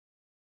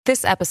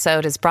This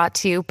episode is brought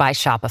to you by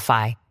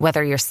Shopify.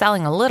 Whether you're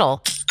selling a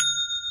little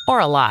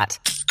or a lot,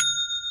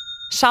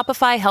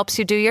 Shopify helps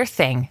you do your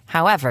thing,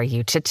 however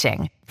you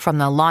cha-ching. From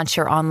the launch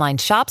your online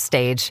shop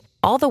stage,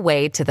 all the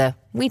way to the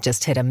we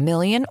just hit 1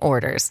 million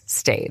orders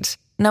stage.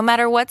 No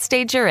matter what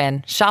stage you're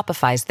in,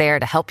 Shopify's there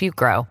to help you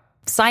grow.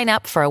 Sign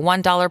up for a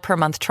 $1 per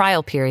month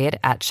trial period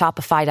at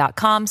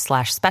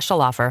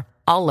shopify.com/special offer,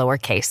 all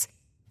lowercase.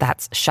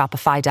 That's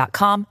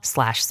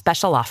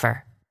shopify.com/special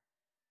offer.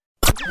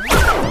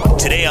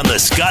 Today on the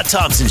Scott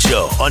Thompson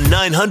Show on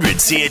 900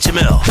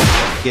 CHML.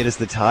 It is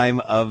the time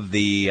of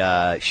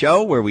the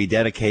show where we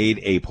dedicate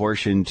a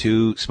portion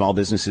to small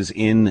businesses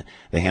in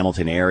the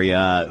Hamilton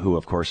area who,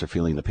 of course, are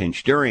feeling the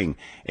pinch during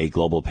a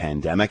global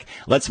pandemic.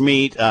 Let's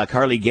meet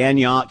Carly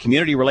Gagnon,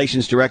 Community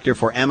Relations Director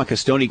for Amica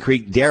Stony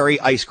Creek Dairy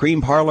Ice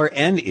Cream Parlor,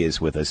 and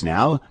is with us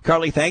now.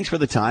 Carly, thanks for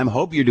the time.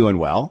 Hope you're doing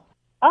well.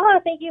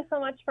 Oh, thank you so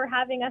much for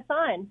having us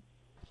on.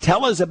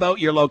 Tell us about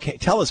your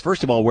Tell us,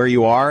 first of all, where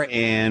you are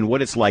and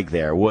what it's like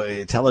there.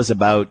 Tell us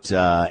about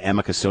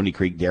Amica Stony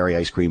Creek Dairy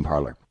Ice Cream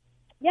Parlor.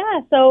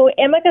 Yeah, so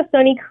Amica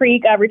Stony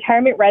Creek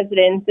Retirement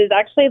Residence is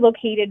actually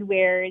located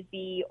where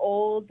the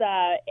old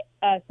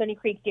Stony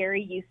Creek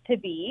Dairy used to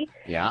be.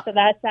 Yeah. So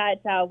that's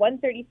at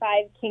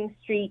 135 King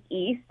Street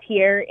East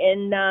here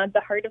in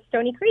the heart of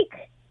Stony Creek.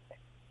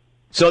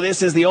 So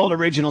this is the old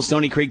original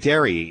Stony Creek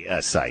Dairy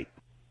site.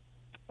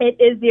 It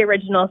is the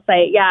original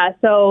site, yeah.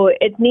 So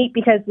it's neat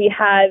because we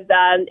have,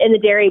 in the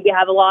dairy, we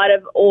have a lot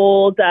of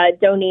old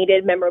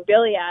donated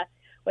memorabilia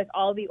with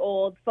all the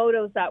old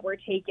photos that were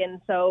taken.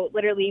 So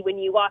literally when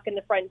you walk in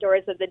the front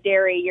doors of the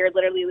dairy, you're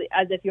literally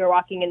as if you were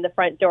walking in the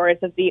front doors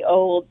of the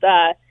old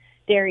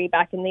dairy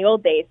back in the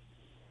old days.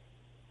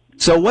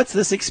 So what's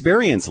this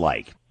experience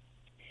like?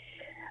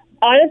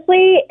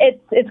 Honestly,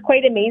 it's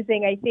quite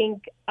amazing. I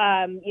think,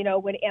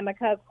 when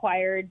Amica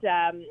acquired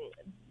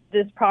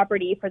this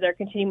property for their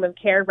continuum of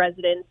care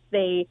residents,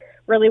 they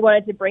really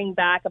wanted to bring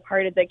back a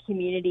part of the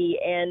community,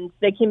 and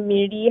the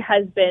community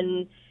has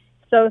been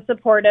so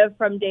supportive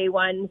from day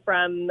one,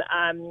 from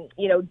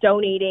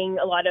donating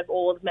a lot of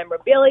old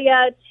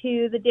memorabilia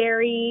to the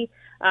dairy,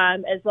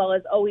 as well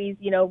as always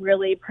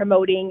really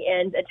promoting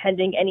and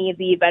attending any of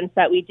the events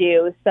that we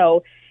do.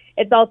 So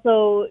it's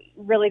also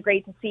really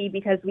great to see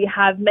because we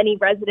have many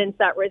residents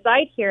that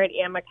reside here at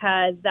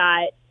Amica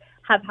that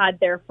have had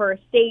their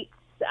first dates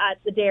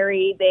at the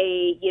dairy.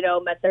 They,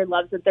 met their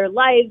loves of their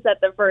lives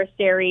at the first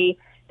dairy.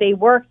 They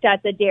worked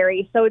at the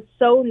dairy. So it's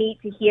so neat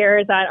to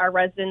hear that our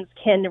residents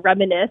can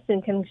reminisce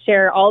and can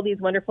share all these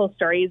wonderful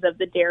stories of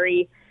the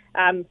dairy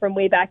from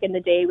way back in the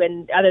day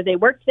when either they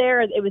worked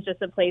there or it was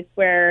just a place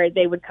where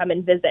they would come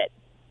and visit.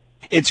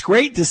 It's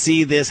great to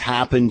see this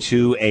happen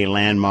to a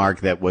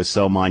landmark that was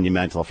so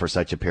monumental for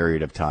such a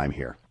period of time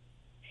here.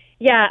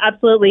 Yeah,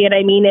 absolutely. And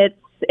I mean,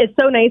 it's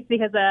so nice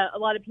because a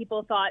lot of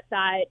people thought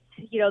that,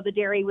 the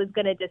dairy was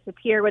going to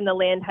disappear when the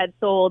land had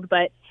sold,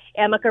 but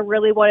Amica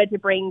really wanted to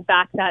bring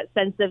back that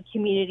sense of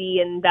community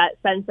and that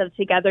sense of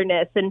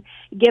togetherness and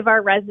give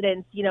our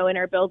residents, in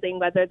our building,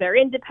 whether they're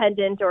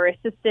independent or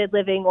assisted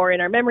living or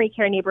in our memory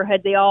care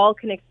neighborhood, they all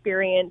can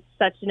experience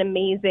such an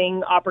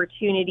amazing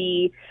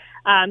opportunity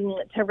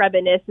to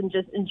reminisce and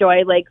just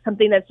enjoy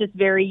something that's just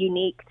very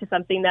unique to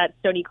something that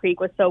Stony Creek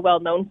was so well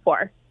known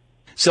for.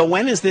 So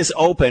when is this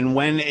open?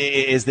 When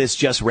is this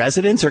just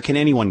residents or can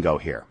anyone go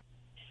here?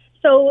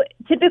 So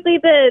typically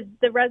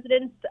the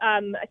residents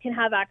can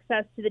have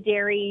access to the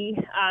dairy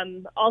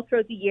all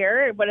throughout the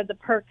year. One of the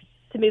perks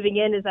to moving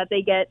in is that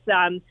they get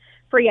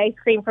free ice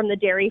cream from the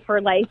dairy for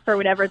life or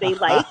whatever they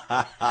like.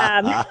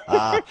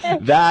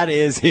 That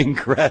is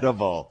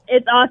incredible.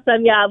 It's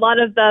awesome. Yeah, a lot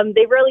of them,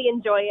 they really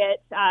enjoy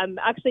it.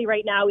 Actually,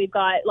 right now we've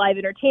got live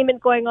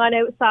entertainment going on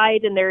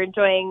outside and they're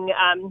enjoying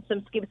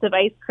some scoops of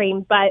ice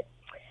cream. But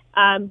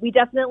we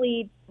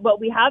definitely, what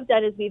we have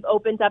done is we've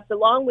opened up the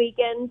long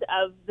weekend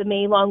of the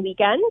May long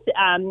weekend,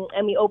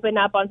 and we open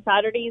up on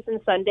Saturdays and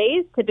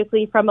Sundays,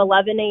 typically from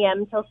 11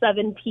 a.m. till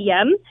 7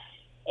 p.m.,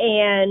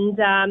 and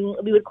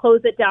we would close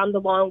it down the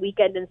long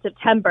weekend in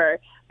September.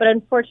 But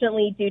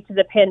unfortunately, due to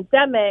the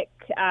pandemic,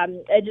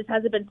 it just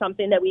hasn't been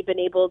something that we've been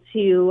able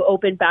to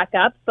open back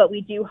up, but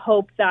we do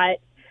hope that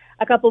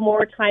a couple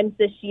more times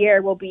this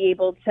year we'll be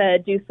able to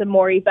do some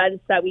more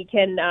events that we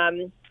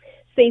can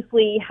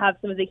safely have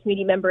some of the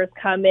community members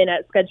come in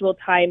at scheduled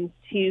times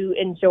to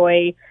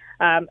enjoy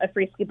a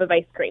free scoop of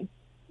ice cream.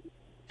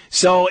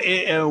 So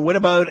what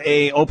about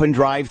a open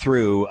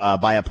drive-through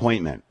by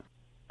appointment?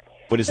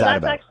 What is that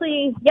about? That's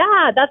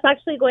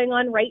actually going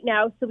on right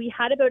now. So we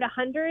had about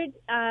 100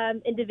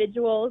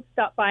 individuals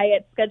stop by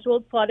at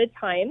scheduled slotted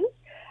times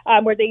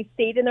where they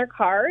stayed in their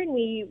car, and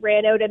we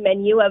ran out a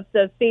menu of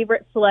the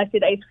favorite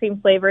selected ice cream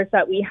flavors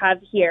that we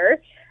have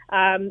here.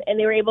 And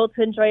they were able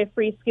to enjoy a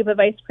free scoop of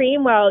ice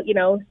cream while,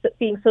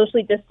 being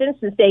socially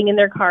distanced and staying in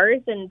their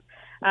cars and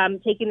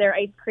taking their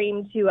ice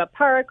cream to a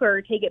park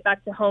or take it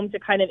back to home to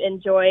kind of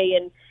enjoy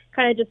and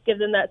kind of just give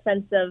them that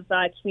sense of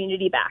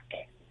community back.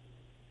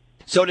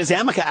 So does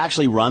Amica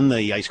actually run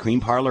the ice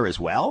cream parlor as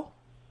well?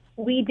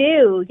 We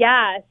do,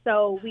 yeah.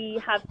 So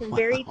we have some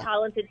very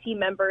talented team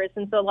members,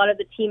 and so a lot of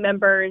the team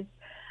members,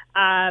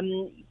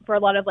 for a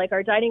lot of like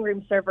our dining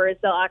room servers,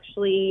 they'll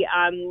actually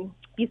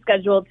be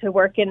scheduled to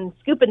work and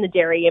scoop in the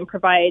dairy and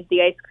provide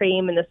the ice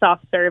cream and the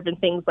soft serve and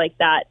things like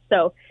that.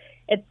 So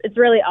it's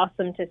really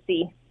awesome to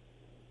see.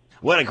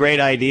 What a great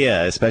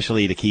idea,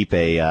 especially to keep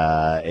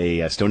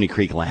a Stony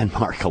Creek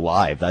landmark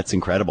alive. That's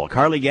incredible.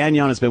 Carly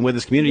Gagnon has been with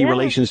us, Community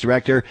Relations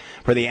Director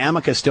for the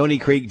Amica Stony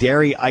Creek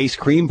Dairy Ice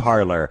Cream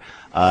Parlor.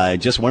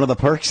 Just one of the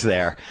perks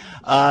there.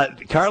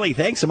 Carly,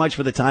 thanks so much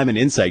for the time and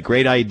insight.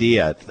 Great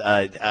idea.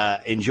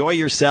 Enjoy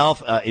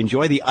yourself.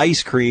 Enjoy the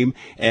ice cream,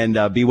 and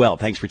be well.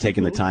 Thanks for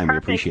taking the time.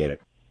 Perfect. We appreciate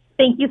it.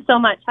 Thank you so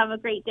much. Have a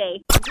great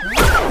day.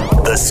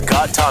 The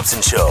Scott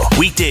Thompson Show,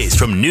 weekdays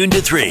from noon to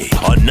 3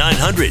 on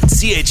 900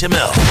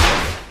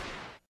 CHML.